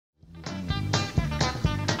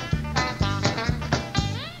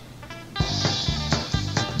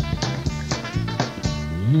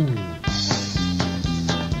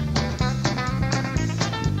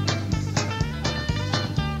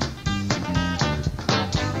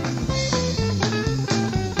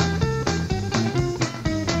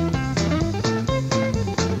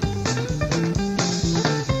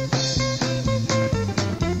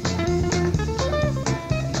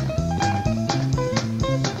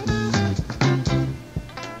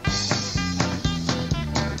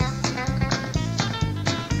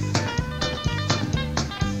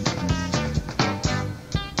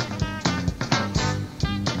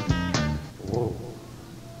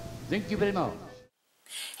Thank you very much.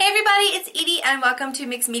 Hey everybody, it's Edie and welcome to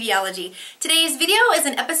Mixed Mediology. Today's video is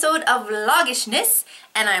an episode of Vloggishness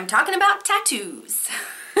and I'm talking about tattoos.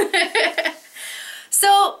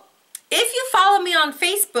 So, if you follow me on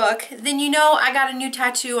Facebook, then you know I got a new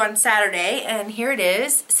tattoo on Saturday and here it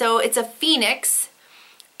is. So it's a phoenix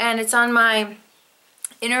and it's on my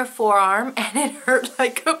inner forearm and it hurt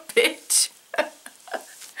like a bitch.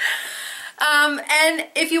 And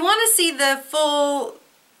if you want to see the full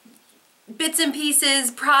bits and pieces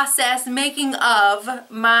process making of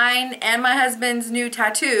mine and my husband's new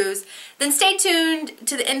tattoos, then stay tuned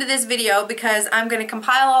to the end of this video because I'm going to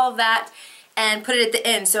compile all of that and put it at the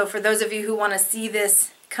end. So for those of you who want to see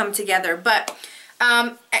this come together, but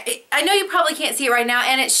I know you probably can't see it right now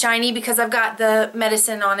and it's shiny because I've got the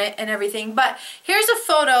medicine on it and everything, but here's a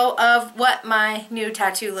photo of what my new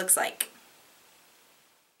tattoo looks like.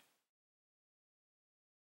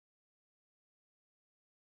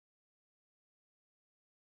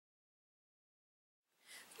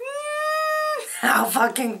 How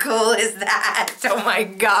fucking cool is that? Oh my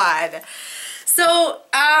god. So,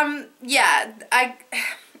 yeah,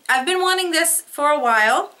 I've been wanting this for a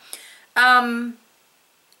while. And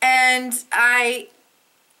I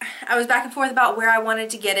was back and forth about where I wanted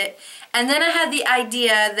to get it. And then I had the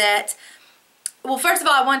idea that, well, first of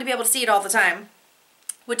all, I wanted to be able to see it all the time,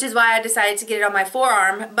 which is why I decided to get it on my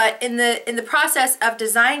forearm. But in the process of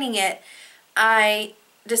designing it, I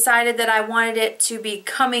decided that I wanted it to be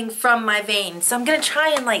coming from my vein. So I'm gonna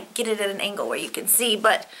try and like get it at an angle where you can see.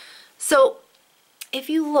 But so if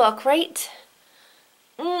you look right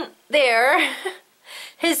there,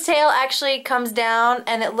 his tail actually comes down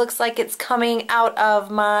and it looks like it's coming out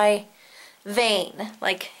of my vein,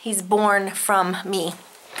 like he's born from me,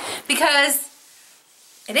 because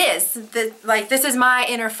it is like this is my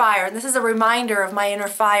inner fire and this is a reminder of my inner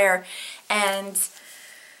fire. And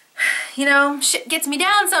you know, shit gets me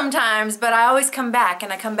down sometimes, but I always come back,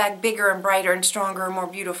 and I come back bigger and brighter and stronger and more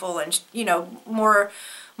beautiful and, you know, more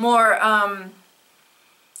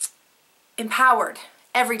empowered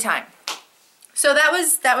every time. So that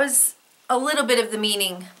was a little bit of the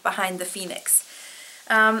meaning behind the phoenix.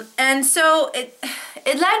 And so it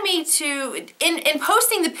led me to, in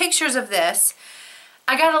posting the pictures of this,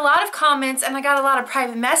 I got a lot of comments and I got a lot of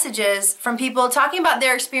private messages from people talking about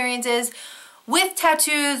their experiences with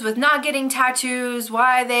tattoos, with not getting tattoos,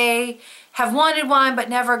 why they have wanted one but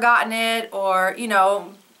never gotten it, or, you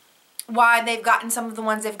know, why they've gotten some of the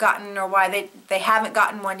ones they've gotten, or why they haven't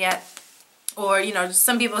gotten one yet. Or, you know,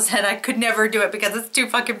 some people said I could never do it because it's too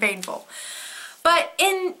fucking painful. But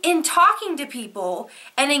in talking to people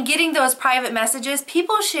and in getting those private messages,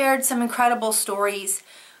 people shared some incredible stories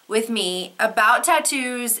with me about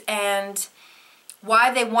tattoos and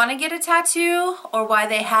why they want to get a tattoo or why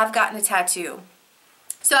they have gotten a tattoo.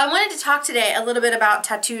 So I wanted to talk today a little bit about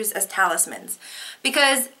tattoos as talismans,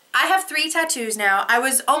 because I have 3 tattoos now. I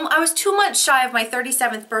was 2 months shy of my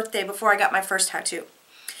 37th birthday before I got my first tattoo.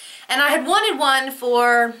 And I had wanted one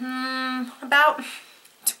for about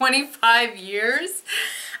 25 years.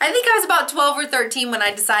 I think I was about 12 or 13 when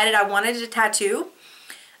I decided I wanted a tattoo.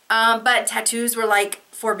 But tattoos were like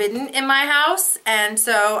forbidden in my house, and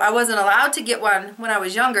so I wasn't allowed to get one when I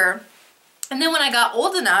was younger. And then when I got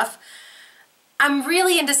old enough, I'm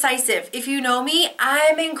really indecisive. If you know me,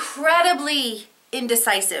 I'm incredibly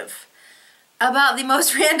indecisive about the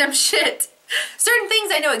most random shit. Certain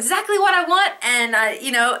things I know exactly what I want, and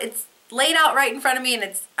you know, it's laid out right in front of me and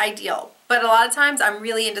it's ideal. But a lot of times I'm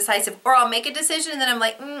really indecisive, or I'll make a decision and then I'm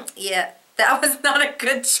like, yeah, that was not a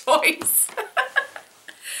good choice.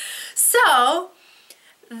 So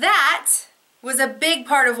that was a big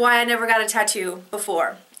part of why I never got a tattoo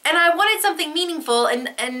before. And I wanted something meaningful,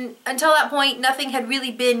 and until that point, nothing had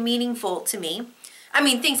really been meaningful to me. I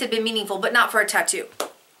mean, things had been meaningful, but not for a tattoo.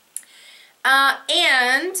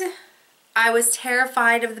 And I was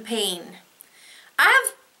terrified of the pain.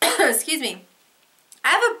 I have, excuse me, I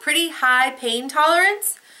have a pretty high pain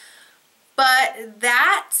tolerance, but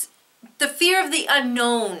the fear of the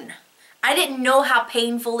unknown, I didn't know how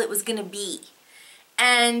painful it was going to be.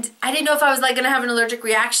 And I didn't know if I was like gonna have an allergic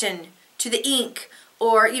reaction to the ink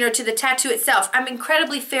or, you know, to the tattoo itself. I'm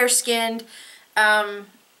incredibly fair-skinned.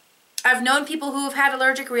 I've known people who have had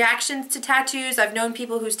allergic reactions to tattoos. I've known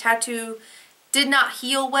people whose tattoo did not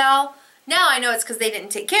heal well. Now I know it's because they didn't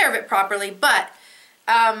take care of it properly, but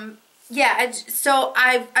yeah, so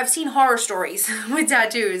I've seen horror stories with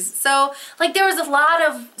tattoos. So like there was a lot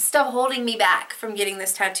of stuff holding me back from getting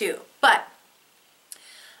this tattoo. But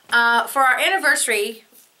for our anniversary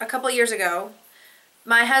a couple of years ago,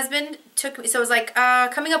 my husband took me, so it was like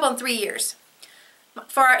coming up on 3 years.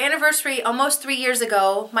 For our anniversary almost 3 years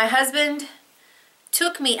ago, my husband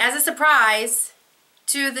took me as a surprise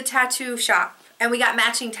to the tattoo shop, and we got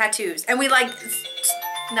matching tattoos. And we like,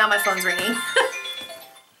 now my phone's ringing.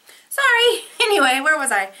 Sorry. Anyway, where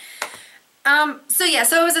was I? So yeah,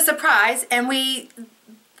 so it was a surprise, and we,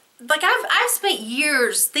 like I've spent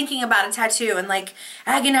years thinking about a tattoo and like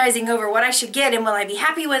agonizing over what I should get and will I be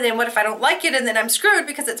happy with it and what if I don't like it and then I'm screwed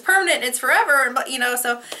because it's permanent and it's forever, and you know,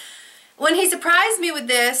 so when he surprised me with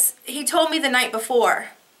this, he told me the night before,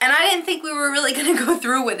 and I didn't think we were really going to go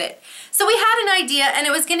through with it. So we had an idea, and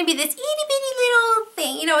it was going to be this itty bitty little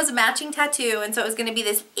thing, you know, it was a matching tattoo, and so it was going to be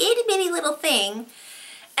this itty bitty little thing.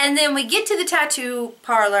 And then we get to the tattoo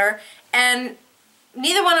parlor, and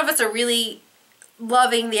neither one of us are really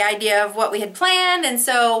loving the idea of what we had planned, and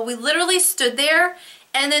so we literally stood there,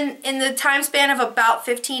 and then in the time span of about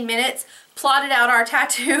 15 minutes, plotted out our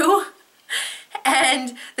tattoo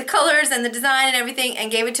and the colors and the design and everything, and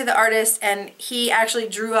gave it to the artist, and he actually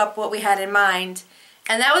drew up what we had in mind,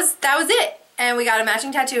 and that was it. And we got a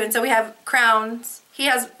matching tattoo, and so we have crowns. He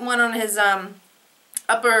has one on his on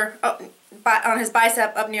his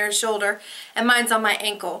bicep up near his shoulder, and mine's on my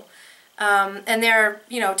ankle, and they're,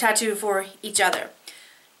 you know, tattooed for each other.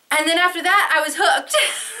 And then after that I was hooked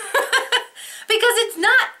because it's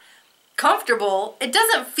not comfortable, it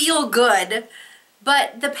doesn't feel good,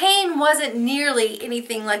 but the pain wasn't nearly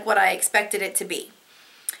anything like what I expected it to be.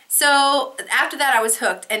 So after that I was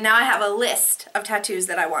hooked, and now I have a list of tattoos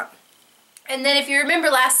that I want. And then if you remember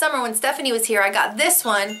last summer when Stephanie was here, I got this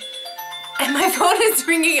one, and my phone is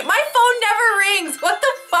ringing. My phone never rings. What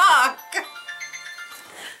the fuck?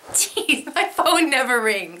 Jeez, my phone never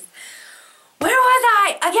rings. Where was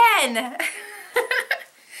I? Again.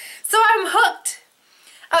 So I'm hooked.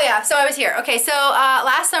 Oh yeah, so I was here. Okay, so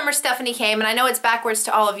last summer Stephanie came, and I know it's backwards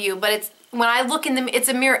to all of you, but it's when I look in the, it's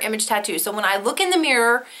a mirror image tattoo. So when I look in the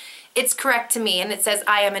mirror, it's correct to me, and it says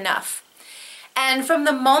I am enough. And from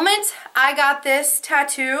the moment I got this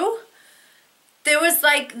tattoo, there was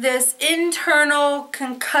like this internal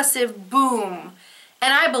concussive boom,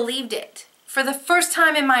 and I believed it for the first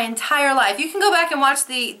time in my entire life. You can go back and watch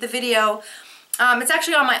the video. It's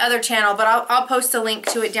actually on my other channel, but I'll post a link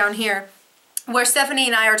to it down here, where Stephanie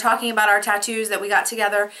and I are talking about our tattoos that we got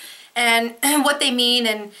together and what they mean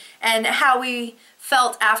and how we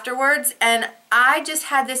felt afterwards. And I just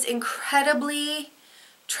had this incredibly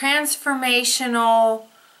transformational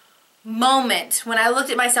moment when I looked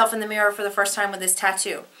at myself in the mirror for the first time with this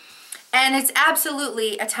tattoo. And it's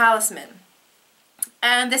absolutely a talisman.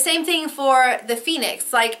 And the same thing for the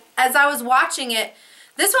phoenix. Like, as I was watching it,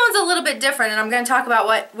 this one's a little bit different, and I'm going to talk about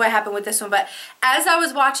what happened with this one, but as I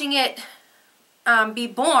was watching it be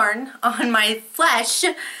born on my flesh,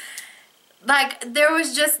 like, there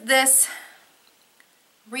was just this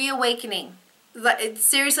reawakening. It's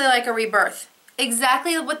seriously like a rebirth.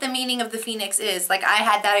 Exactly what the meaning of the phoenix is. Like, I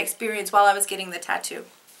had that experience while I was getting the tattoo.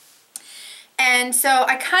 And so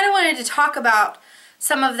I kind of wanted to talk about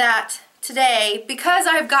some of that today because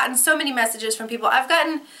I've gotten so many messages from people. I've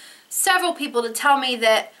gotten several people to tell me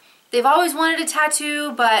that they've always wanted a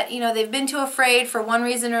tattoo, but, you know, they've been too afraid for one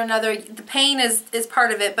reason or another. The pain is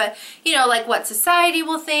part of it, but, you know, like what society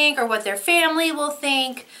will think or what their family will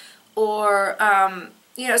think, or,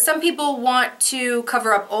 you know, some people want to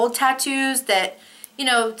cover up old tattoos that, you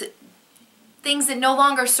know, things that no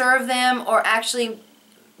longer serve them or actually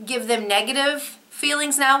give them negative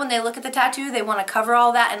feelings now when they look at the tattoo. They want to cover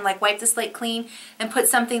all that and like wipe the slate clean and put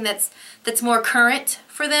something that's more current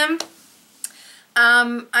for them.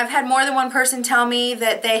 I've had more than one person tell me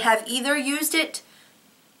that they have either used it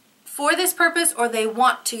for this purpose or they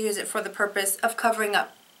want to use it for the purpose of covering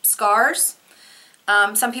up scars.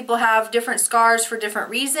 Some people have different scars for different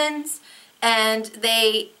reasons, and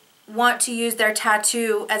they want to use their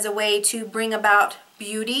tattoo as a way to bring about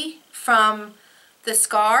beauty from the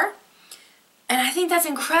scar. And I think that's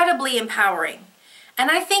incredibly empowering. And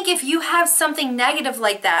I think if you have something negative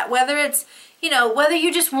like that, whether it's, you know, whether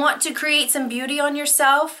you just want to create some beauty on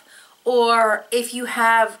yourself, or if you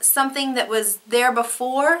have something that was there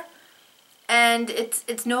before and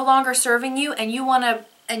it's no longer serving you, and you want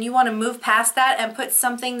to move past that and put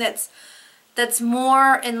something that's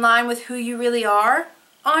more in line with who you really are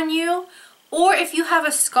on you. Or if you have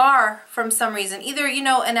a scar from some reason, either, you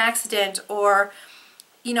know, an accident, or,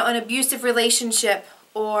 you know, an abusive relationship,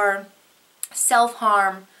 or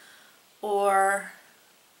self-harm, or,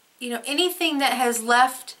 you know, anything that has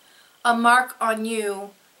left a mark on you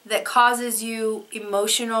that causes you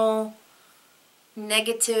emotional,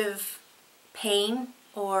 negative pain,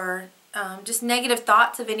 or just negative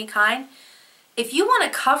thoughts of any kind. If you want to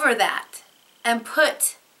cover that and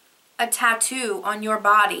put a tattoo on your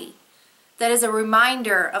body that is a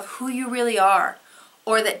reminder of who you really are,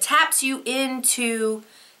 or that taps you into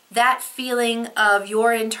that feeling of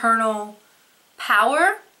your internal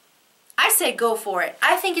power, I say go for it.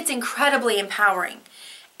 I think it's incredibly empowering.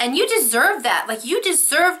 And you deserve that. Like, you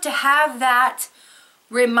deserve to have that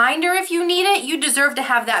reminder if you need it. You deserve to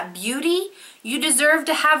have that beauty. You deserve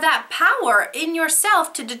to have that power in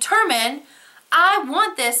yourself to determine, I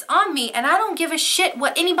want this on me, and I don't give a shit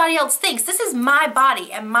what anybody else thinks. This is my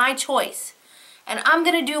body and my choice, and I'm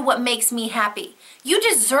gonna do what makes me happy. You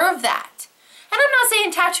deserve that. And I'm not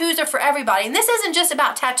saying tattoos are for everybody, and this isn't just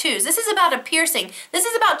about tattoos. This is about a piercing. This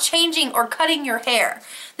is about changing or cutting your hair.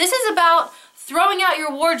 This is about throwing out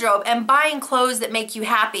your wardrobe and buying clothes that make you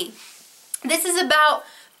happy. This is about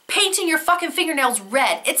painting your fucking fingernails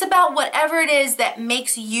red. It's about whatever it is that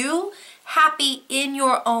makes you happy in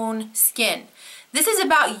your own skin. This is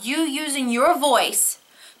about you using your voice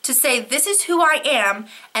to say, this is who I am,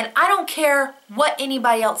 and I don't care what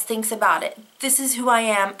anybody else thinks about it. This is who I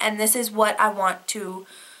am, and this is what I want to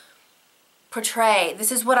portray.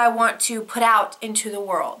 This is what I want to put out into the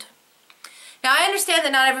world. Now, I understand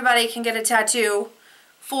that not everybody can get a tattoo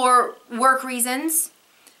for work reasons.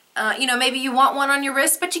 You know, maybe you want one on your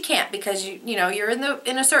wrist, but you can't because you know you're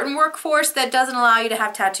in a certain workforce that doesn't allow you to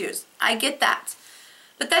have tattoos. I get that.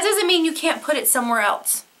 But that doesn't mean you can't put it somewhere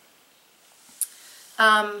else.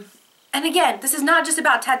 And again, this is not just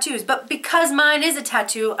about tattoos, but because mine is a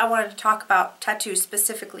tattoo, I wanted to talk about tattoos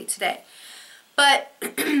specifically today. But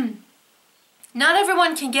not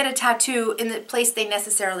everyone can get a tattoo in the place they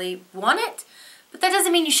necessarily want it, but that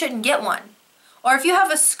doesn't mean you shouldn't get one. Or if you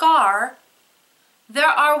have a scar, there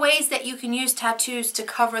are ways that you can use tattoos to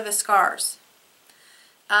cover the scars.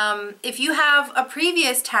 If you have a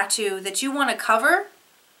previous tattoo that you want to cover,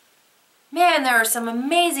 man, there are some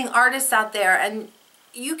amazing artists out there, and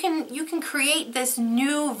you can create this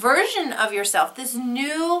new version of yourself, this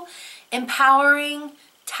new empowering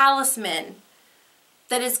talisman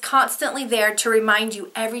that is constantly there to remind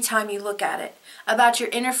you every time you look at it about your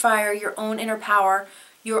inner fire, your own inner power,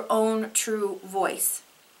 your own true voice.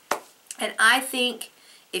 And I think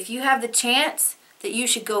if you have the chance, that you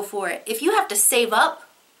should go for it. If you have to save up,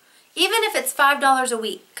 even if it's $5 a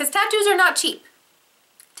week, because tattoos are not cheap.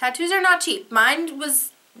 Tattoos are not cheap. Mine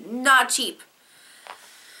was not cheap.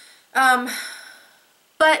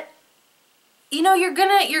 But you know, you're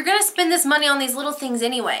gonna spend this money on these little things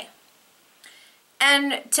anyway.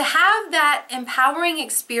 And to have that empowering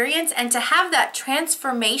experience and to have that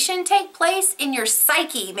transformation take place in your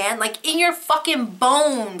psyche, man, like in your fucking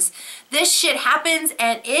bones, this shit happens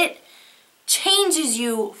and it changes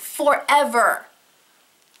you forever.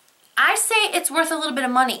 I say it's worth a little bit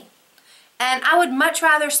of money. And I would much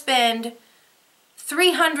rather spend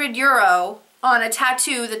 300 euro on a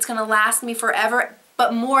tattoo that's going to last me forever,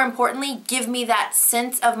 but more importantly, give me that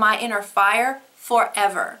sense of my inner fire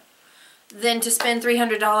forever, than to spend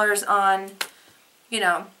 $300 on, you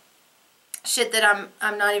know, shit that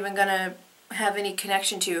I'm not even going to have any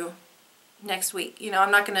connection to next week. You know,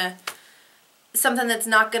 I'm not going to, something that's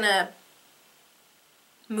not going to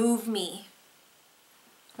move me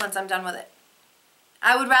once I'm done with it.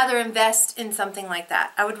 I would rather invest in something like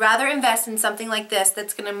that. I would rather invest in something like this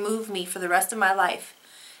that's going to move me for the rest of my life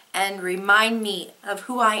and remind me of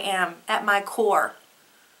who I am at my core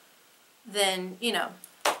than, you know,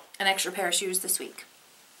 an extra pair of shoes this week.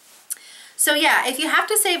 So yeah, if you have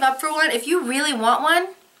to save up for one, if you really want one,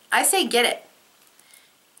 I say get it.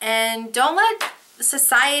 And don't let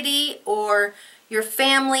society or your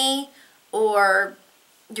family or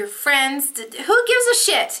your friends, who gives a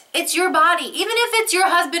shit? It's your body. Even if it's your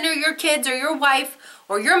husband or your kids or your wife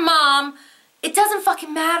or your mom, it doesn't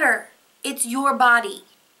fucking matter. It's your body.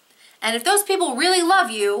 And if those people really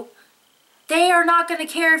love you, they are not going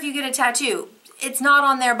to care if you get a tattoo. It's not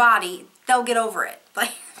on their body. They'll get over it.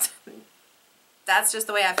 Like, that's just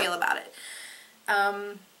the way I feel about it.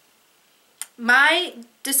 My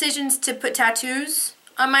decisions to put tattoos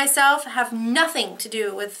on myself have nothing to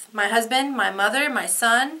do with my husband, my mother, my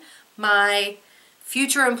son, my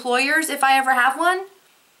future employers if I ever have one.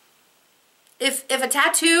 If a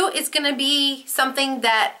tattoo is going to be something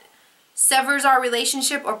that severs our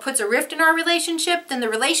relationship or puts a rift in our relationship, then the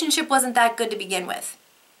relationship wasn't that good to begin with.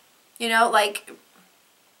 You know, like,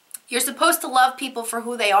 you're supposed to love people for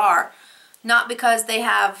who they are, not because they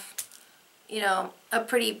have, you know, a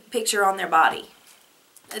pretty picture on their body.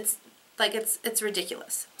 It's like, it's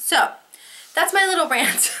ridiculous. So, that's my little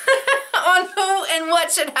rant on who and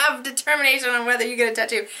what should have determination on whether you get a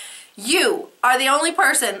tattoo. You are the only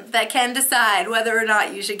person that can decide whether or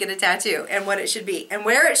not you should get a tattoo and what it should be and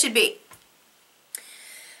where it should be.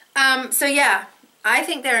 So yeah, I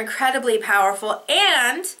think they're incredibly powerful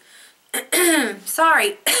and,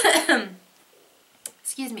 sorry,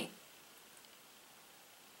 excuse me.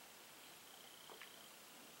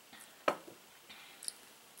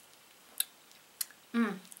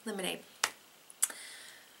 Lemonade.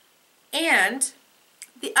 And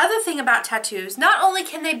the other thing about tattoos, not only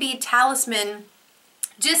can they be talisman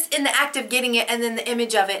just in the act of getting it and then the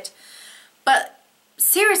image of it, but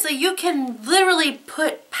seriously, you can literally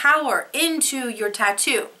put power into your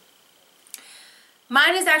tattoo.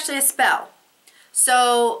 Mine is actually a spell.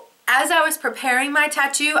 So as I was preparing my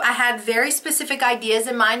tattoo, I had very specific ideas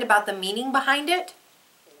in mind about the meaning behind it.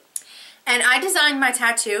 And I designed my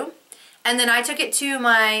tattoo, and then I took it to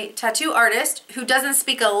my tattoo artist, who doesn't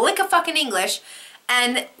speak a lick of fucking English,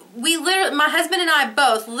 and we literally, my husband and I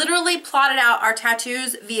both literally plotted out our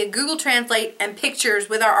tattoos via Google Translate and pictures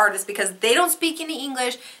with our artist, because they don't speak any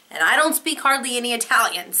English and I don't speak hardly any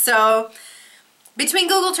Italian. So between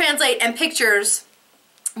Google Translate and pictures,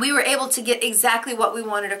 we were able to get exactly what we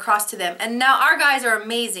wanted across to them. And now our guys are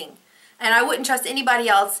amazing, and I wouldn't trust anybody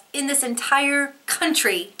else in this entire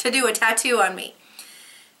country to do a tattoo on me.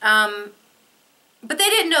 But they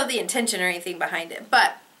didn't know the intention or anything behind it.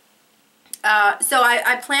 But so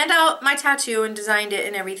I planned out my tattoo and designed it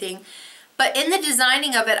and everything. But in the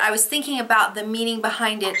designing of it, I was thinking about the meaning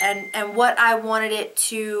behind it and what I wanted it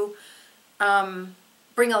to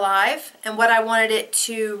bring alive and what I wanted it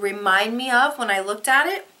to remind me of when I looked at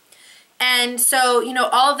it. And so, you know,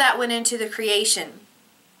 all of that went into the creation.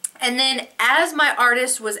 And then as my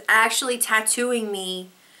artist was actually tattooing me,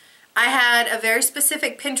 I had a very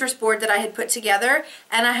specific Pinterest board that I had put together,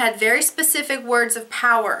 and I had very specific words of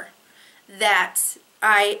power that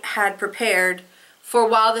I had prepared for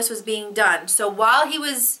while this was being done. So while he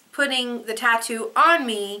was putting the tattoo on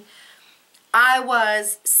me, I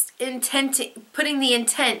was putting the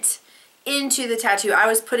intent into the tattoo. I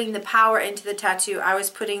was putting the power into the tattoo. I was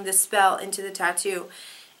putting the spell into the tattoo.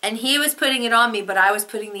 And he was putting it on me, but I was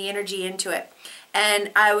putting the energy into it.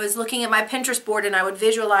 And I was looking at my Pinterest board, and I would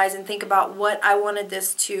visualize and think about what I wanted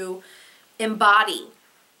this to embody.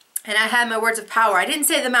 And I had my words of power. I didn't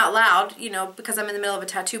say them out loud, you know, because I'm in the middle of a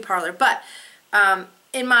tattoo parlor. But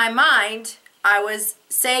in my mind, I was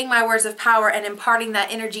saying my words of power and imparting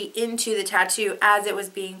that energy into the tattoo as it was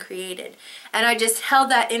being created. And I just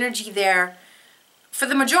held that energy there for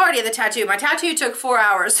the majority of the tattoo. My tattoo took 4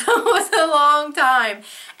 hours, so it was a long time.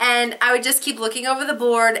 And I would just keep looking over the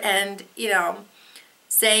board and, you know,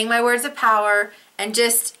 saying my words of power and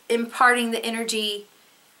just imparting the energy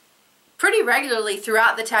pretty regularly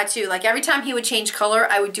throughout the tattoo. Like every time he would change color,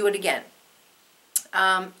 I would do it again.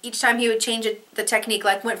 Each time he would change the technique,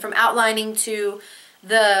 like went from outlining to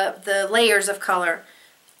the layers of color,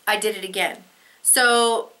 I did it again.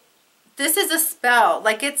 So this is a spell.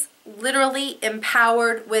 Like, it's literally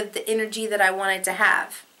empowered with the energy that I want it to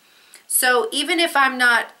have. So even if I'm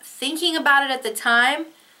not thinking about it at the time,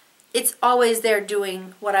 it's always there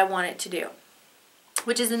doing what I want it to do,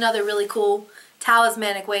 which is another really cool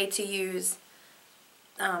talismanic way to use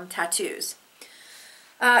tattoos.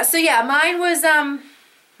 So yeah,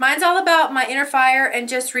 mine's all about my inner fire and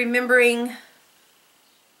just remembering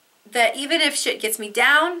that even if shit gets me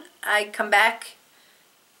down, I come back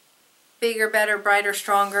bigger, better, brighter,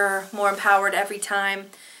 stronger, more empowered every time.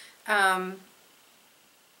 That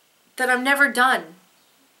I'm never done.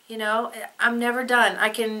 You know, I'm never done. I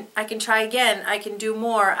can try again. I can do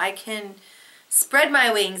more. I can spread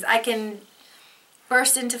my wings. I can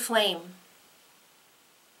burst into flame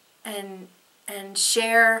and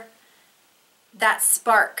share that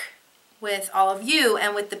spark with all of you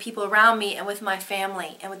and with the people around me and with my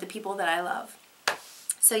family and with the people that I love.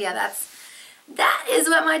 So yeah, that is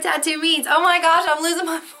what my tattoo means. Oh my gosh, I'm losing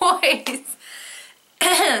my voice.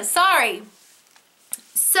 Sorry.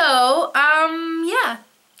 So, yeah,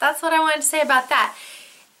 that's what I wanted to say about that.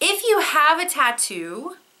 If you have a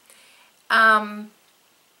tattoo,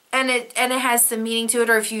 and it has some meaning to it,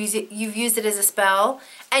 or if you've used it as a spell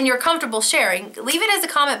and you're comfortable sharing, leave it as a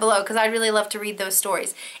comment below, because I'd really love to read those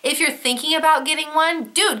stories. If you're thinking about getting one,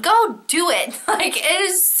 dude, go do it. Like, it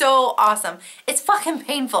is so awesome. It's fucking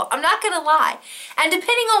painful, I'm not gonna lie. And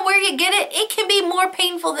depending on where you get it, it can be more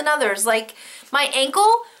painful than others. Like, my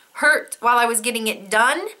ankle hurt while I was getting it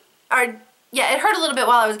done. Yeah, it hurt a little bit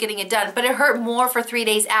while I was getting it done, but it hurt more for 3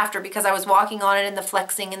 days after, because I was walking on it and the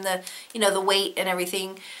flexing and the, you know, the weight and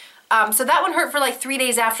everything. So that one hurt for like 3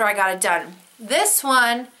 days after I got it done. This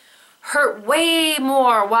one hurt way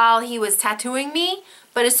more while he was tattooing me,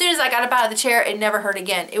 but as soon as I got up out of the chair, it never hurt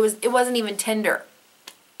again. It wasn't even tender.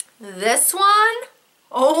 This one,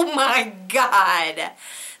 oh my God.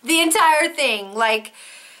 The entire thing, like,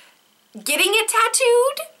 getting it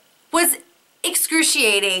tattooed was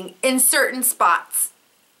excruciating in certain spots.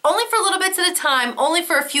 Only for little bits at a time, only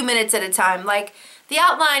for a few minutes at a time. Like, the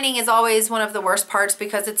outlining is always one of the worst parts,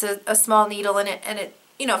 because it's a small needle and it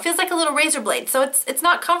you know, feels like a little razor blade, so it's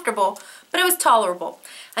not comfortable, but it was tolerable.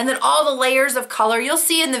 And then all the layers of color, you'll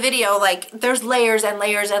see in the video, like, there's layers and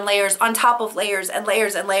layers and layers on top of layers and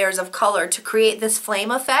layers and layers of color to create this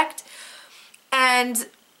flame effect. And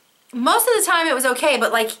most of the time it was okay,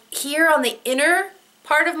 but like here on the inner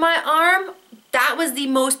part of my arm, that was the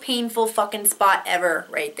most painful fucking spot ever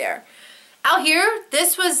right there. Out here,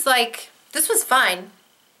 this was fine.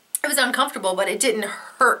 It was uncomfortable, but it didn't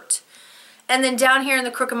hurt. And then down here in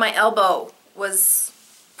the crook of my elbow was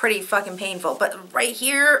pretty fucking painful. But right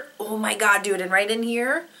here, oh my God, dude, and right in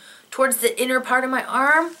here, towards the inner part of my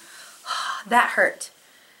arm, that hurt.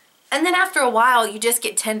 And then after a while, you just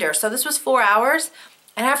get tender. So this was 4 hours,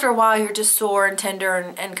 and after a while, you're just sore and tender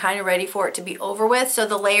and kind of ready for it to be over with. So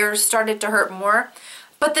the layers started to hurt more.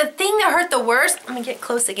 But the thing that hurt the worst, let me get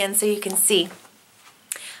close again so you can see.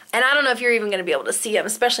 And I don't know if you're even going to be able to see them,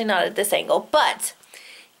 especially not at this angle, but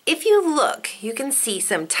if you look, you can see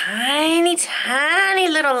some tiny, tiny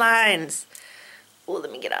little lines. Oh,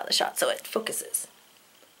 let me get out of the shot so it focuses.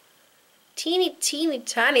 Teeny, teeny,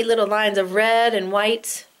 tiny little lines of red and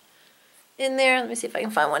white in there. Let me see if I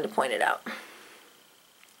can find one to point it out.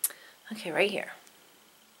 Okay, right here.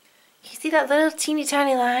 You see that little teeny,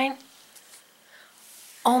 tiny line?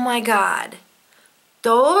 Oh my God.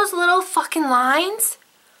 Those little fucking lines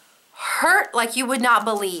hurt like you would not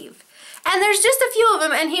believe. And there's just a few of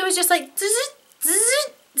them, and he was just like,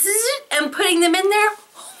 and putting them in there.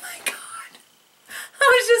 Oh my God. I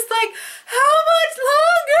was just like, how much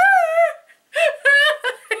longer?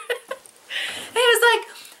 And he was like,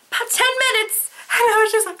 about 10 minutes. And I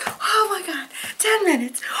was just like, oh my God, 10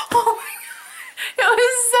 minutes. Oh my God. It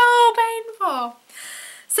was so painful.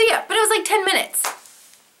 So yeah, but it was like 10 minutes.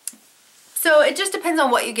 So it just depends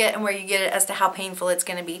on what you get and where you get it as to how painful it's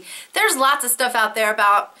going to be. There's lots of stuff out there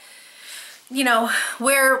about, you know,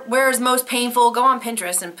 where is most painful. Go on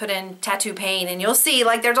Pinterest and put in tattoo pain, and you'll see,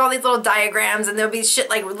 like, there's all these little diagrams, and there'll be shit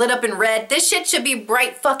like lit up in red. This shit should be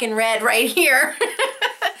bright fucking red right here.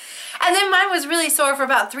 And then mine was really sore for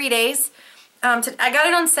about 3 days. I got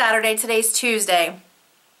it on Saturday. Today's Tuesday.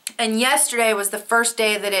 And yesterday was the first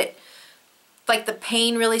day that it, like, the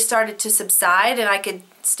pain really started to subside and I could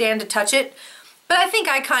stand to touch it. But I think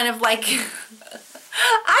I kind of, like,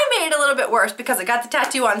 I made it a little bit worse because I got the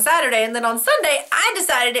tattoo on Saturday, and then on Sunday I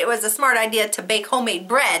decided it was a smart idea to bake homemade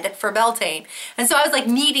bread for Beltane. And so I was like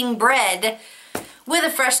kneading bread with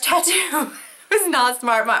a fresh tattoo. It was not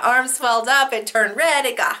smart. My arm swelled up, it turned red,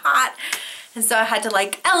 it got hot. And so I had to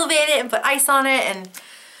like elevate it and put ice on it, and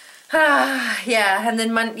yeah. And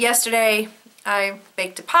then yesterday I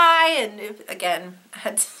baked a pie, and again,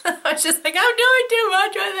 I was just like, I'm doing too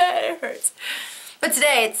much with it, it hurts. But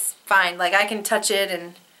today it's fine. Like, I can touch it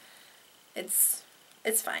and it's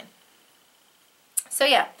fine. So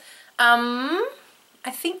yeah,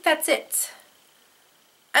 I think that's it.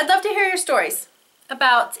 I'd love to hear your stories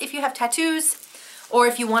about if you have tattoos or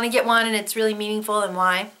if you want to get one and it's really meaningful and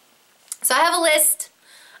why. So I have a list.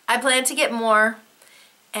 I plan to get more,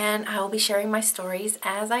 and I will be sharing my stories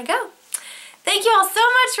as I go. Thank you all so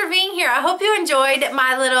much for being here. I hope you enjoyed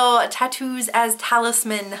my little tattoos as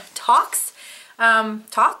talisman talks.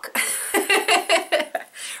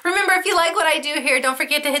 Remember, if you like what I do here, don't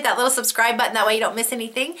forget to hit that little subscribe button. That way you don't miss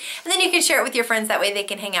anything. And then you can share it with your friends. That way they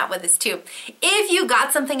can hang out with us too. If you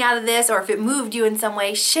got something out of this, or if it moved you in some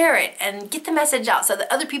way, share it and get the message out so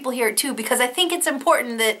that other people hear it too. Because I think it's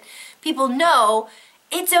important that people know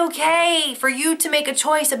it's okay for you to make a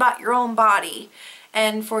choice about your own body,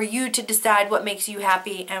 and for you to decide what makes you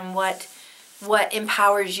happy and what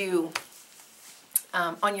empowers you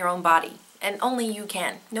on your own body. And only you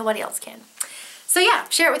can. Nobody else can. So yeah,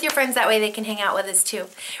 share it with your friends, that way they can hang out with us too.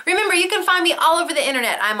 Remember, you can find me all over the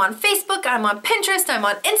internet. I'm on Facebook, I'm on Pinterest, I'm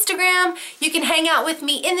on Instagram. You can hang out with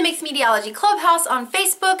me in the Mixed Mediology Clubhouse on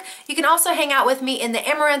Facebook. You can also hang out with me in the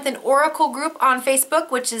Amaranthine Oracle group on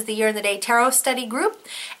Facebook, which is the Year in the Day Tarot Study group.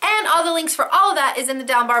 And all the links for all of that is in the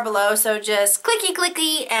down bar below, so just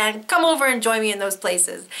clicky and come over and join me in those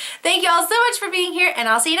places. Thank you all so much for being here, and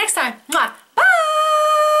I'll see you next time. Mwah! Bye!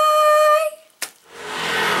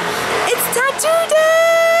 It's tattoo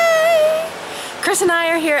day! Chris and I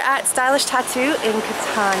are here at Stylish Tattoo in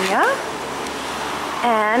Catania,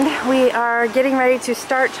 and we are getting ready to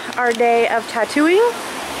start our day of tattooing.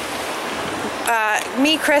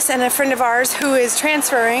 Me, Chris, and a friend of ours who is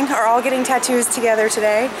transferring are all getting tattoos together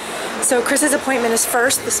today. So Chris's appointment is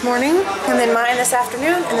first this morning, and then mine this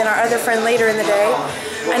afternoon, and then our other friend later in the day.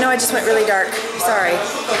 I know I just went really dark. Sorry.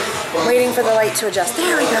 Waiting for the light to adjust.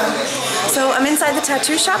 There we go. So I'm inside the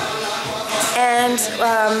tattoo shop, and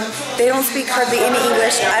they don't speak hardly any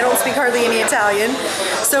English. I don't speak hardly any Italian.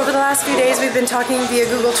 So over the last few days we've been talking via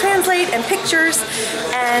Google Translate and pictures,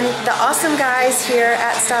 and the awesome guys here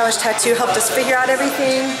at Stylish Tattoo helped us figure out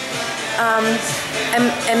everything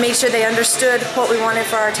and made sure they understood what we wanted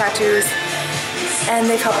for our tattoos. And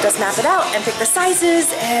they've helped us map it out and pick the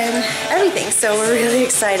sizes and everything. So we're really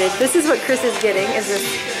excited. This is what Chris is getting, is this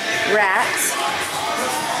rat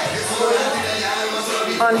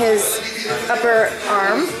on his upper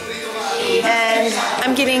arm. And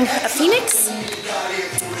I'm getting a phoenix.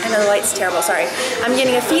 I know the light's terrible, sorry. I'm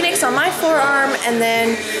getting a phoenix on my forearm, and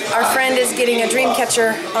then our friend is getting a dream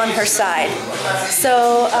catcher on her side.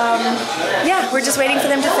 So yeah, we're just waiting for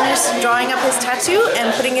them to finish drawing up his tattoo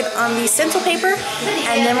and putting it on the stencil paper,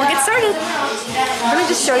 and then we'll get started. Let me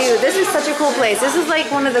just show you. This is such a cool place. This is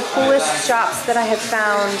like one of the coolest shops that I have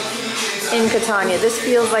found in Catania. This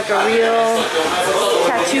feels like a real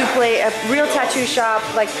tattoo place, a real tattoo shop.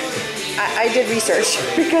 Like, I did research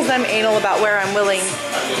because I'm anal about where I'm willing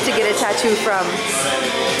to get a tattoo from,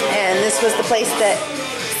 and this was the place that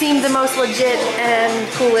seemed the most legit and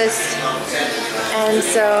coolest. And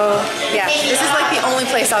so yeah, this is like the only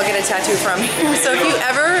place I'll get a tattoo from. So if you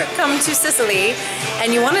ever come to Sicily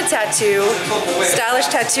and you want a tattoo, Stylish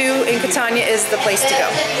Tattoo in Catania is the place to go.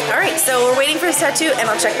 Alright, so we're waiting for his tattoo, and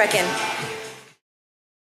I'll check back in.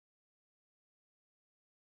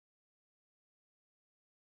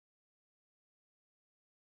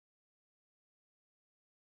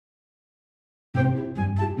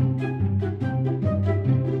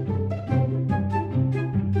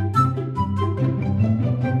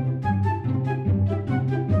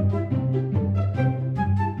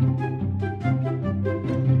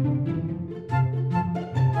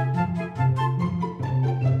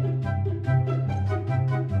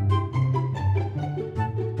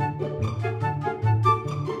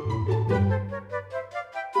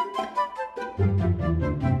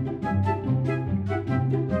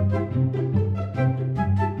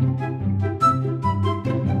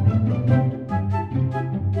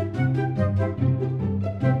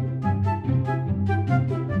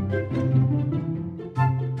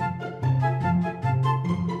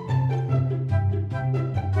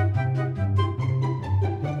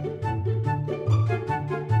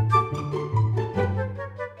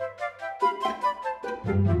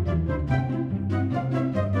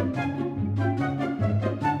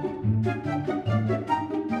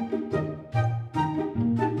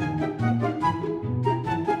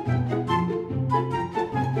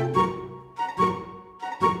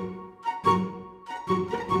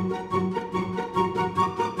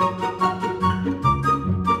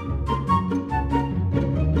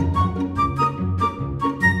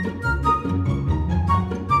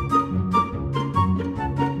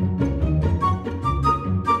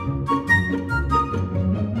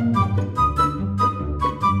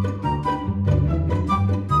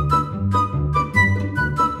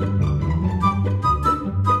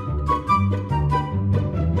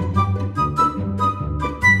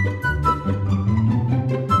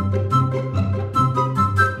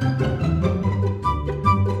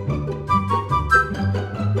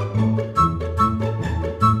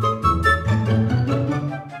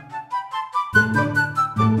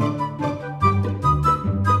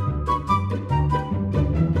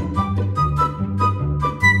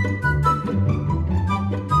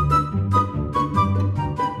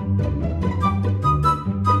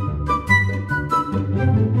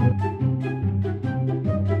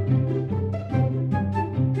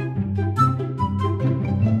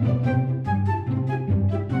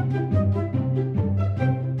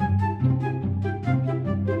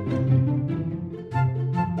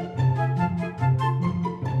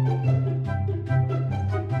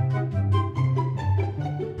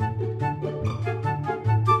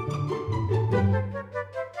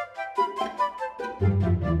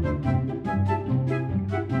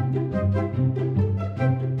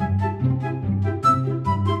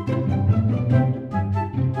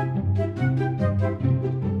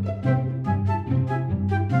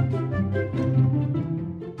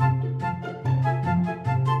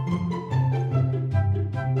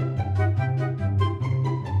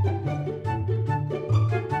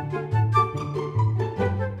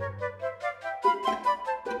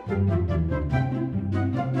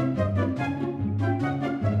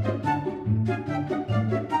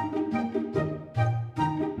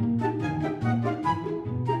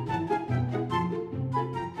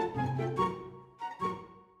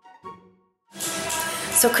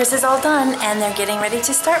 So Chris is all done and they're getting ready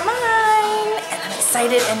to start mine. And I'm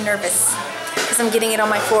excited and nervous because I'm getting it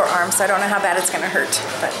on my forearm, so I don't know how bad it's gonna hurt.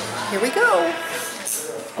 But here we go.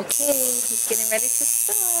 Okay, he's getting ready to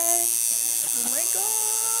start. Oh my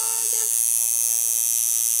God.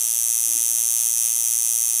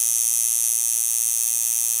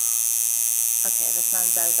 Okay, that's not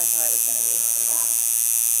as bad as I thought it was gonna be.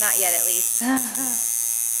 Not yet, at least.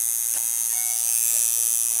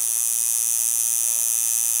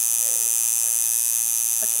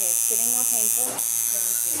 Okay, it's getting more painful.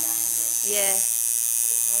 Yeah.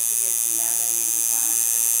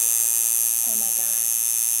 Oh my God.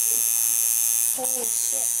 Holy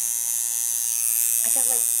shit. I got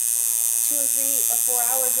like 2 or 3 or 4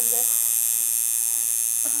 hours of this.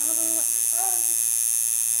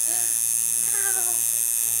 Ow.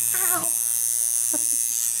 Ow.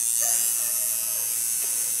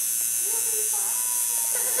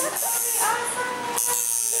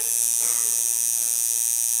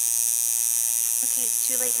 Okay, it's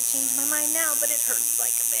too late to change my mind now, but it hurts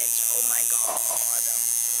like a bitch. Oh my God.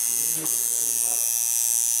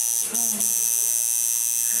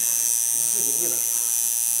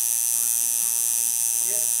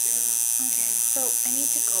 Okay, so I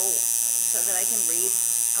need to go so that I can breathe.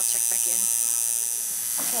 I'll check back in.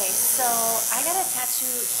 Okay, so I got a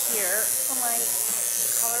tattoo here on my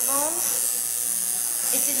collarbone.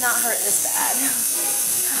 It did not hurt this bad.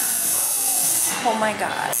 Oh my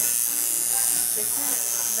God. This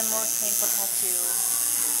is the most painful tattoo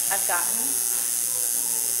I've gotten.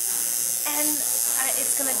 And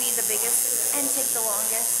it's going to be the biggest and take the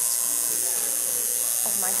longest.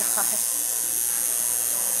 Oh my God.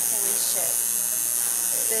 Holy shit.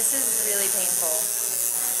 This is really painful.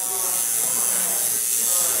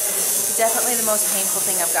 Definitely the most painful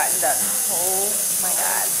thing I've gotten done. Oh my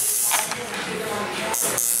God.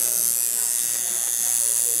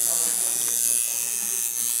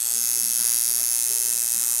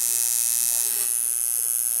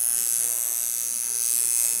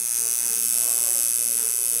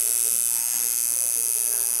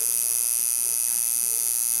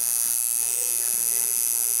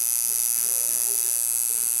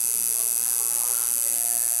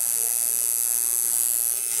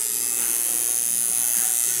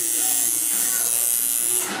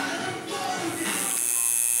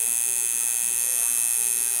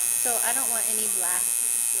 So I don't want any black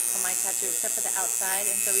on my tattoo except for the outside,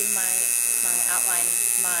 and so even my outline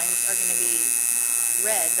lines are going to be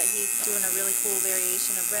red, but he's doing a really cool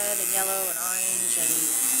variation of red and yellow and orange and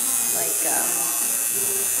like, I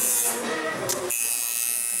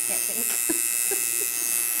can't think,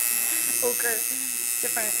 ochre,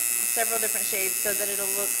 several different shades so that it'll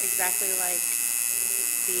look exactly like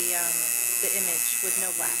the image with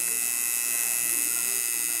no black.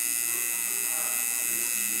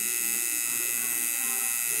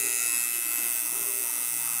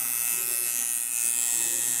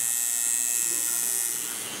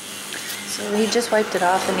 So he just wiped it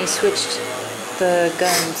off and he switched the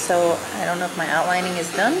gun, so I don't know if my outlining is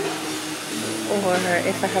done or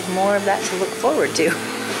if I have more of that to look forward to.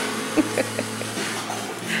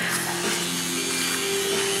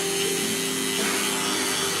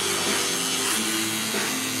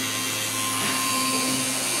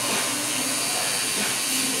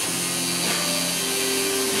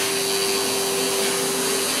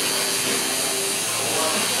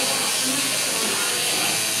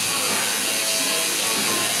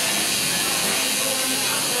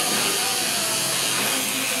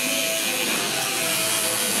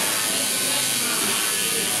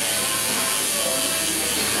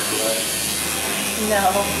 No.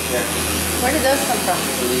 Where did those come from?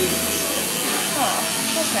 Oh,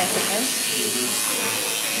 that's nice of him.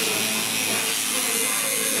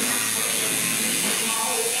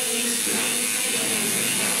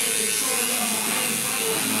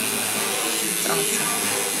 That's awesome.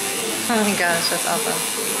 Oh my gosh, that's awesome.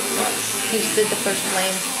 He just did the first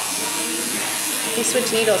flame. He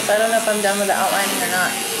switched needles, so I don't know if I'm done with the outlining or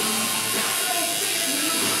not.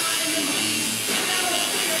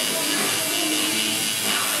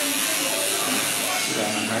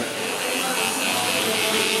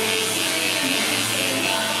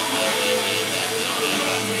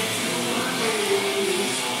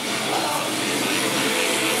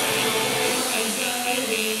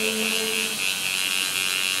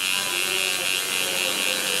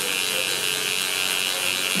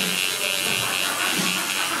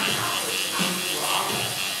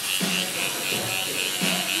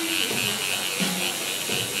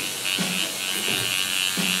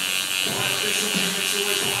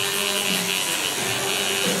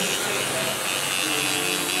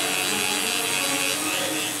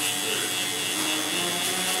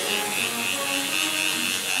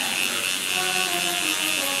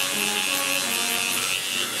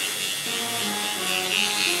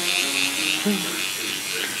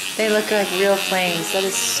 They look like real flames. That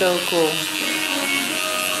is so cool.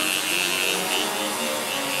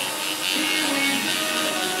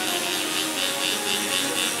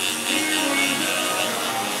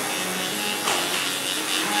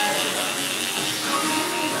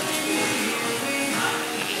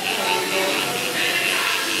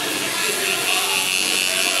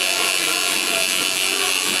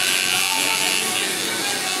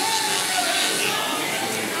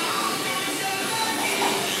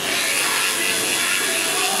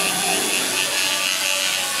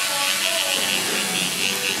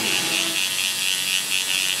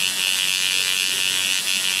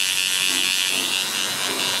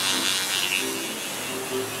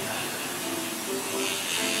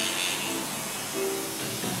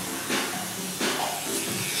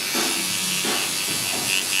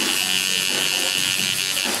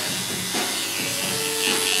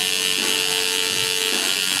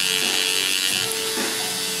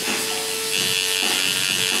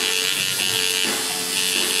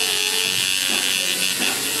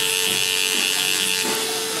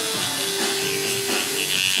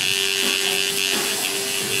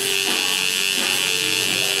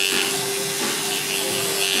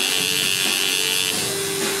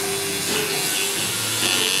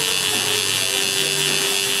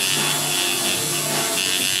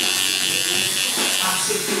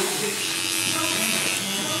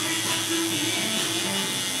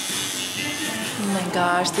 Oh my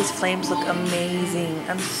gosh, these flames look amazing.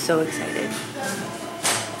 I'm so excited.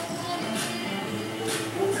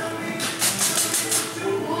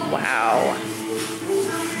 Wow.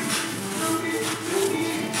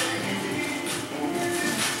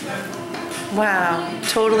 Wow,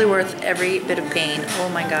 totally worth every bit of pain. Oh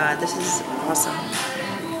my god, this is awesome.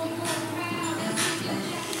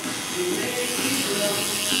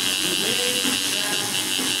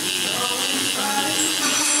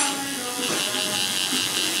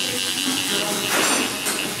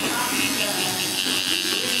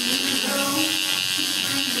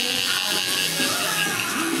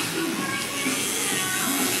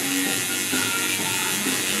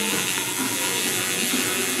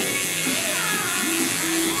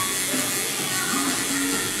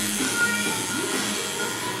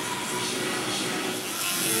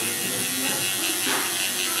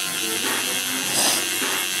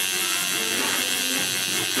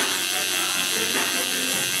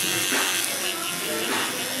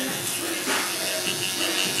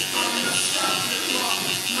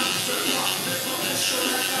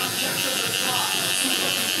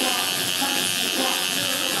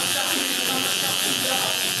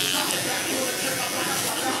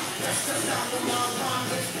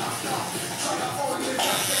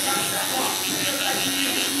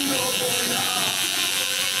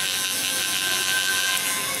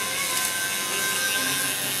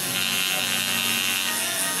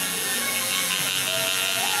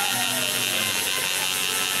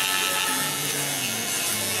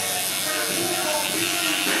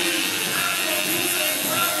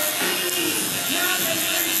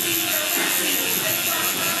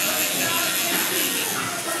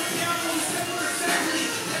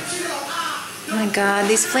 Oh my god,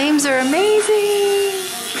 these flames are amazing!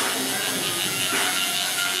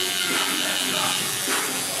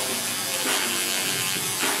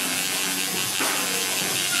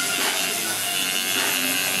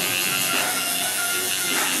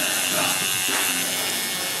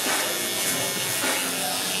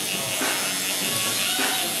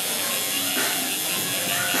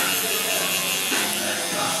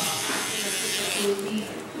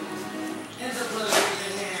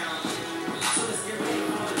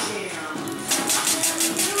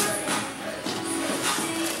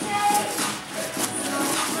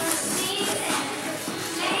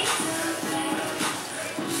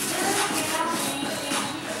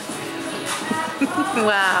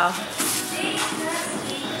 Wow.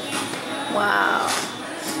 Wow.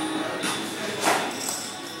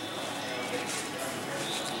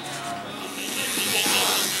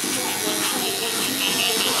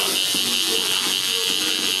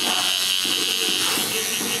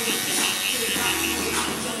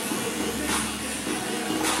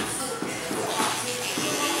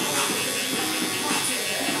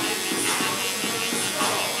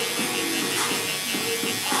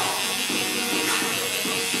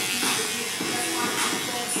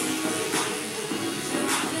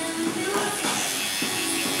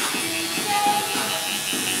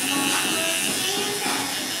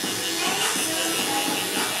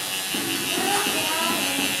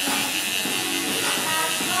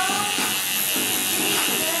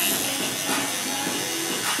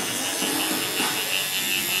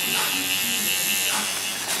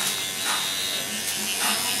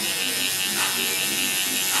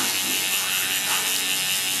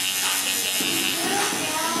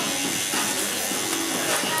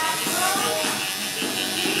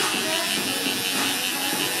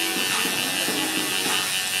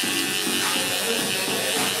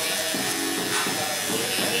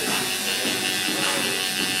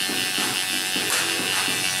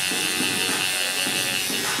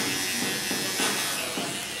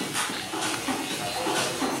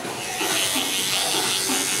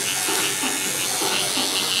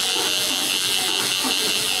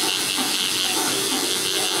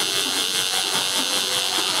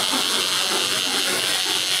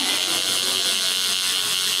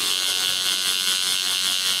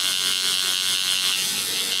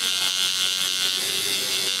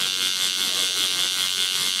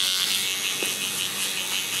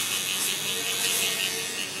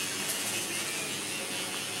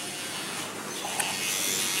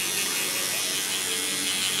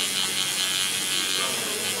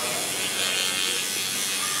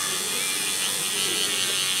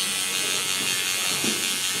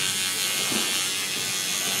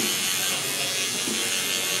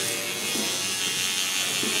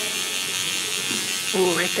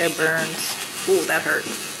 Ooh, right there burns. Ooh, that hurt.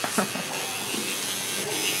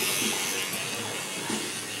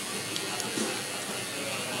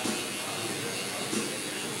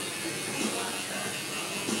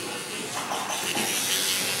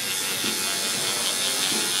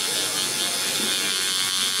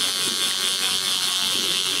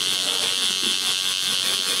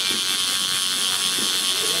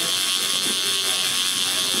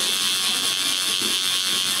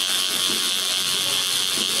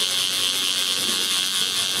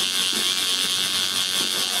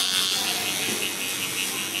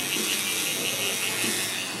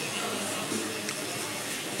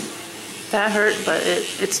 That hurt, but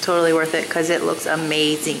it's totally worth it because it looks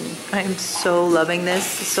amazing. I'm so loving this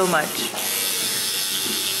so much.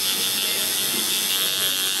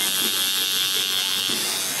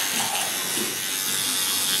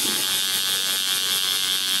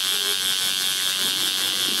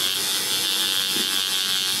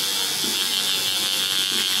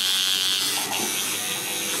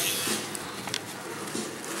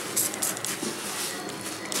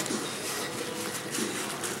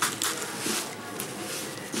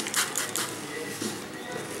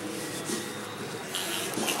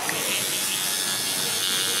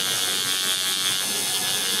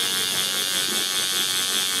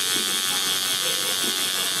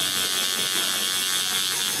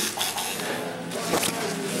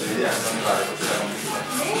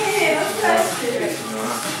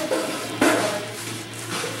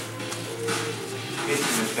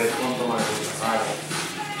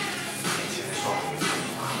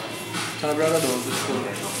 Sono proprio adulto,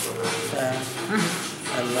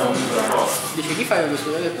 allora. Dice chi fai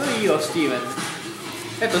questo? Ho detto io, Steven.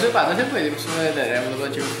 Ho detto se vado, se vuoi ti possono vedere una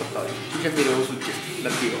pagina confortabile. Dice video su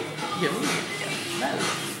dal vivo. Dice, bello.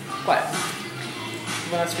 Qual è?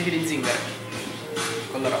 Tipo una specie di zingaro.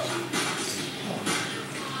 Con la rosa.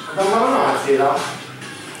 Da marrone la sera?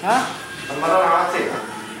 Ah? Da marrone la sera?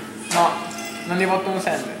 No, non ne porto un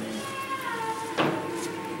sempre.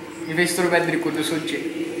 Mi fai stupendere il culo su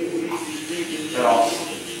G. Però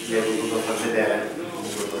mi hai potuto far vedere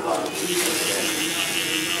comunque totale.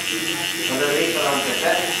 Quando hai visto anche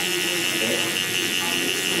te?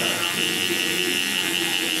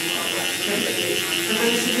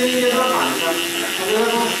 Se si tiene dietro la pancia, non la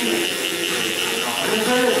conosci.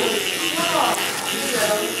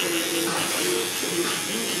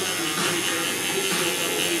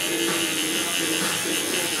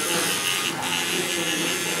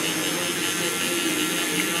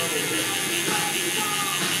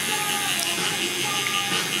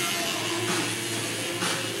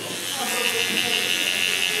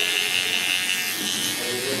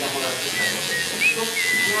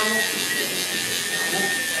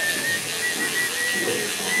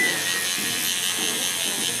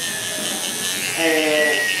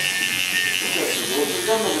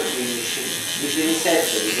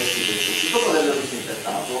 Disinsetto di questi pesci, dopo averlo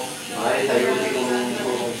disinfettato, magari ti aiuti con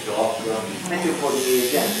un fiocco, metti un po' di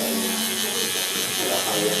pianta e la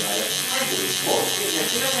fai andare. Sposti,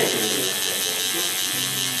 metti la metti in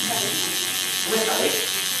come stai?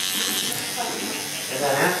 Stai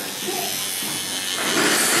bene?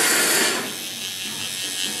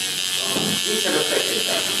 Qui c'è lo specchio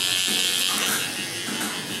interno.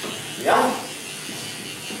 Vediamo?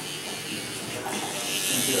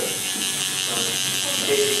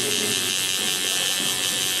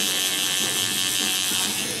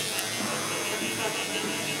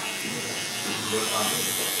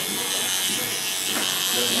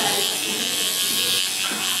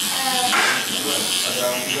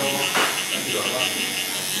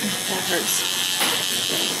 That hurts.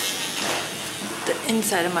 The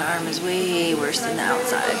inside of my arm is way worse than the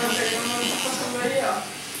outside.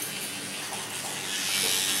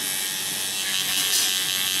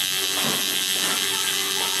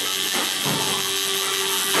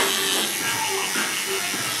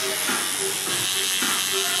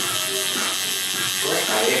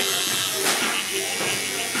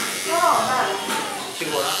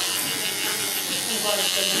 Sicura?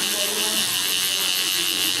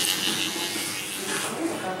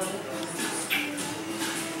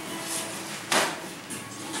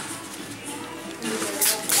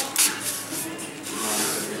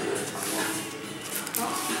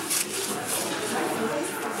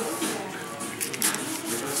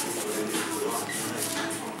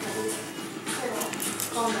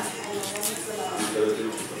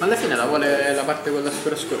 Alla fine la vuole la parte quella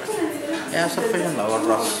scura scura. E la sto facendo con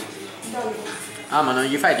rosso. Ah, ma non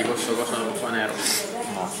gli fai di questo coso qua nero?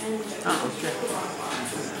 Ah, ok.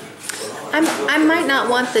 I might not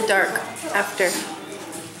want the dark after.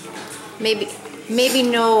 Maybe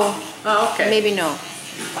no Ah, ok. Maybe no.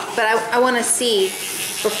 But I want to see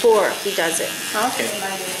before he does it. Ah, ok.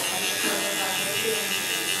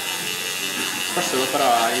 Forse lo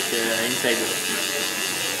farò in seguito.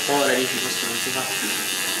 Ora dici, forse non si fa.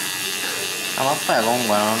 Ah, ma poi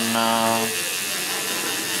comunque non...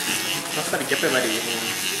 Non fare che poi vari.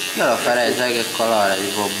 Io lo farei, sai che colore?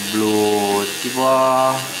 Tipo blu,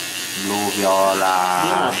 tipo blu,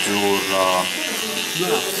 viola, azzurro. Due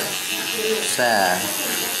notte. Sì,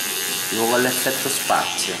 tipo con l'effetto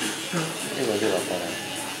spazio. Io così lo farei.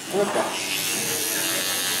 Come qua?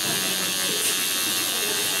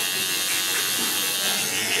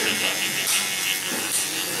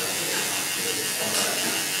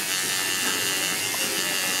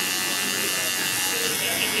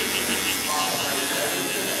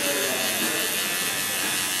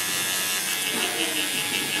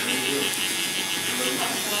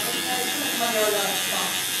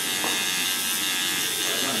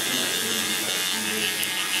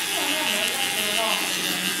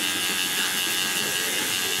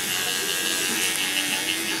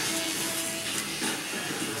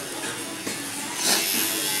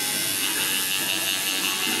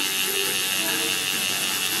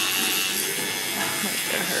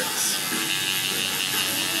 It hurts.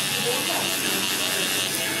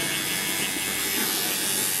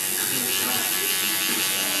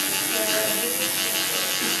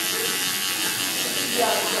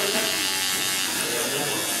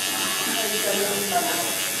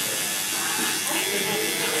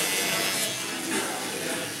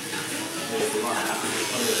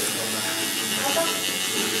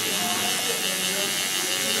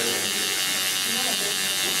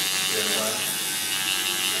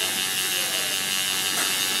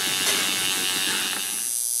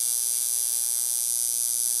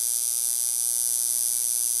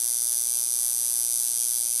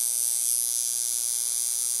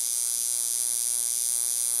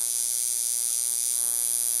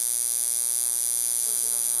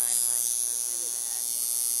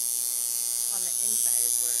 On the inside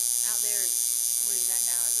is where, out there is where he's at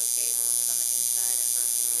now is okay, but when he's on the inside it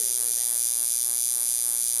hurts really, really bad.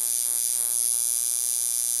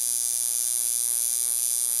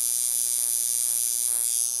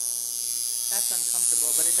 That's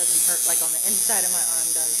uncomfortable, but it doesn't hurt like on the inside of my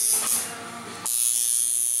arm does.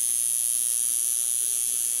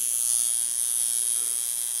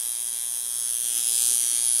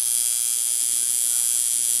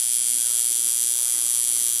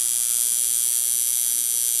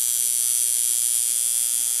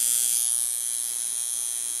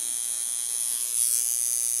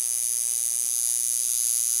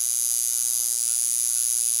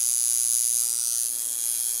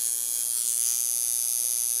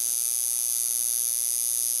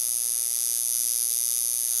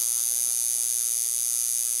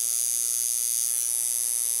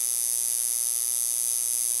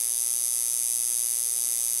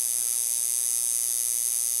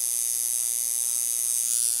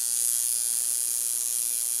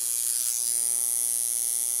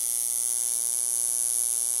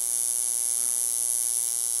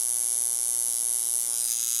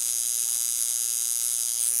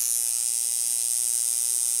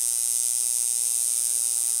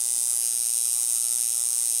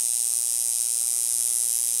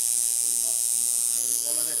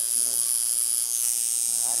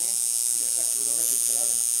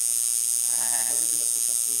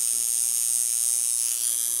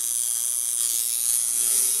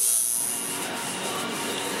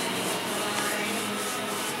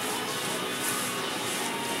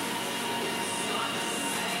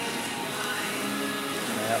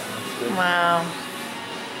 Wow.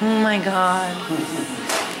 Oh my God.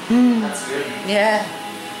 That's good. Yeah.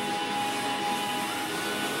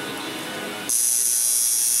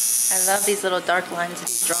 I love these little dark lines that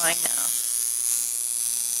he's drawing now.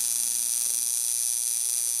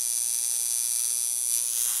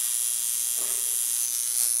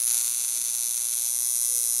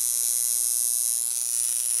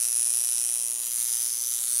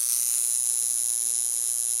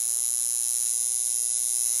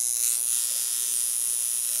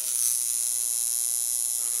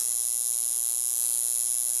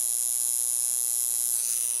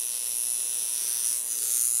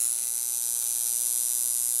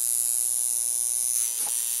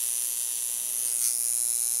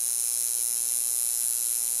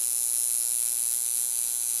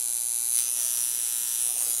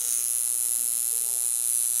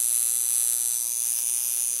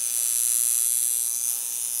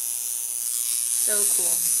 So cool.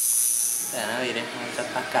 Bene, vedi, non ci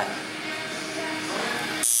attaccare.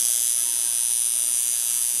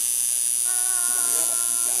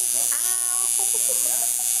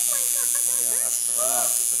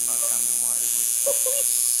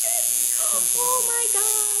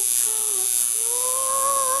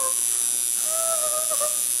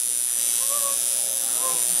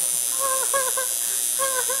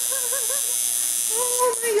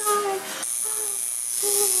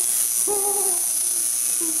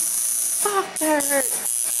 Holy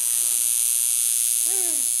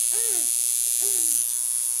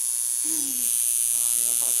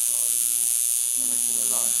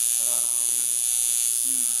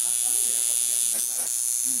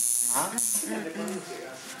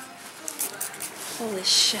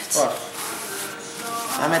shit. Forte.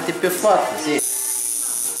 La metti più forte, sì.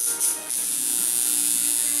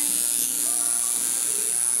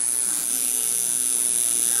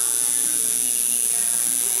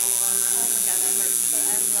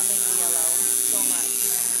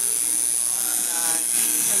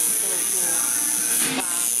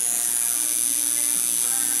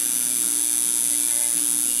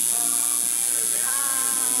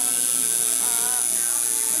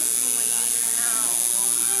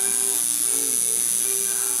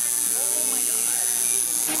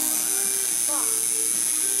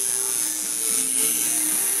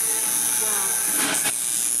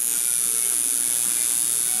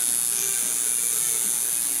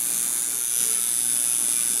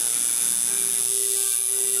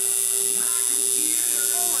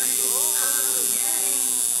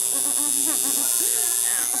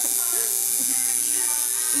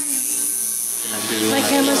 My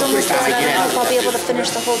camera's almost dead. I don't know if I'll be able to finish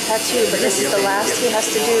the whole tattoo, but this is the last he has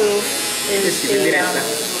to do, is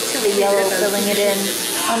the yellow, filling it in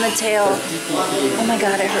on the tail. Oh my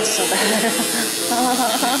god, it hurts so bad.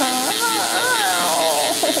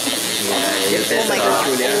 Oh my god,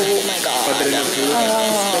 oh my god.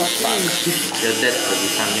 Oh fuck. Ti ho detto di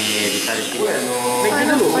fare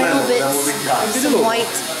Final bits, some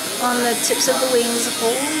white on the tips of the wings.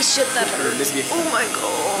 Holy shit, that hurts. Oh my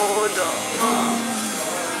god.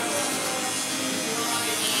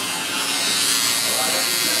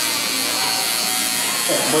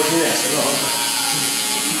 un po' diverso, no?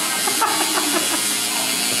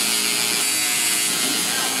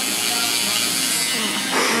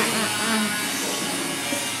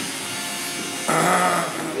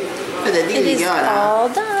 It is all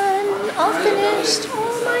done, all finished.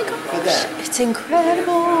 Oh my gosh, it's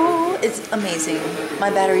incredible. It's amazing. My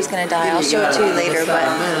battery's gonna die. I'll show it to you later, but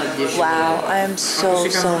wow, I am so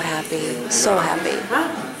happy. So happy.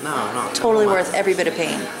 No. Totally worth every bit of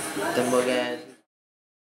pain.